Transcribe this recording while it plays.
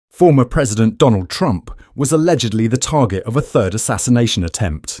Former President Donald Trump was allegedly the target of a third assassination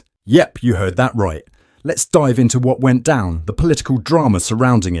attempt. Yep, you heard that right. Let's dive into what went down, the political drama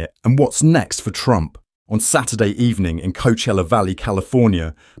surrounding it, and what's next for Trump. On Saturday evening in Coachella Valley,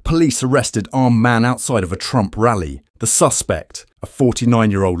 California, police arrested armed man outside of a Trump rally. The suspect, a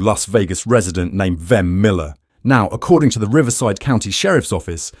 49-year-old Las Vegas resident named Vem Miller. Now, according to the Riverside County Sheriff's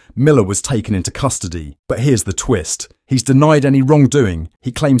Office, Miller was taken into custody. But here's the twist. He's denied any wrongdoing.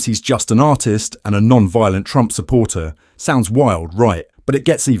 He claims he's just an artist and a non-violent Trump supporter. Sounds wild, right? But it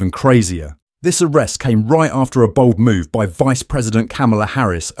gets even crazier. This arrest came right after a bold move by Vice President Kamala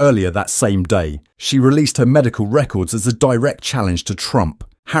Harris earlier that same day. She released her medical records as a direct challenge to Trump.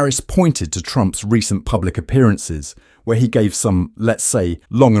 Harris pointed to Trump's recent public appearances, where he gave some, let's say,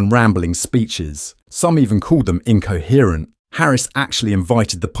 long and rambling speeches. Some even called them incoherent. Harris actually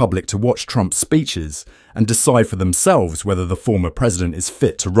invited the public to watch Trump's speeches and decide for themselves whether the former president is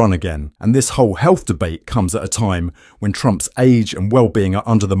fit to run again. And this whole health debate comes at a time when Trump's age and well-being are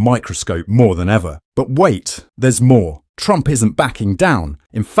under the microscope more than ever. But wait, there's more. Trump isn't backing down.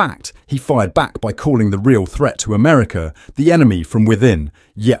 In fact, he fired back by calling the real threat to America the enemy from within.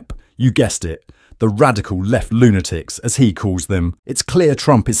 Yep, you guessed it. The radical left lunatics, as he calls them. It's clear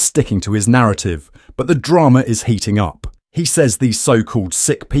Trump is sticking to his narrative, but the drama is heating up. He says these so-called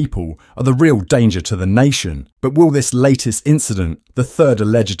sick people are the real danger to the nation. But will this latest incident, the third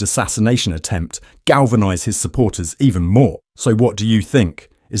alleged assassination attempt, galvanize his supporters even more? So what do you think?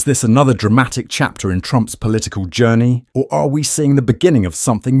 Is this another dramatic chapter in Trump's political journey? Or are we seeing the beginning of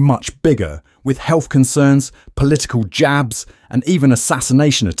something much bigger, with health concerns, political jabs, and even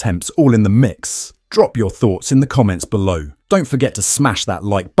assassination attempts all in the mix? Drop your thoughts in the comments below. Don't forget to smash that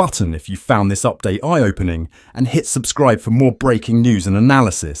like button if you found this update eye-opening, and hit subscribe for more breaking news and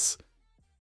analysis.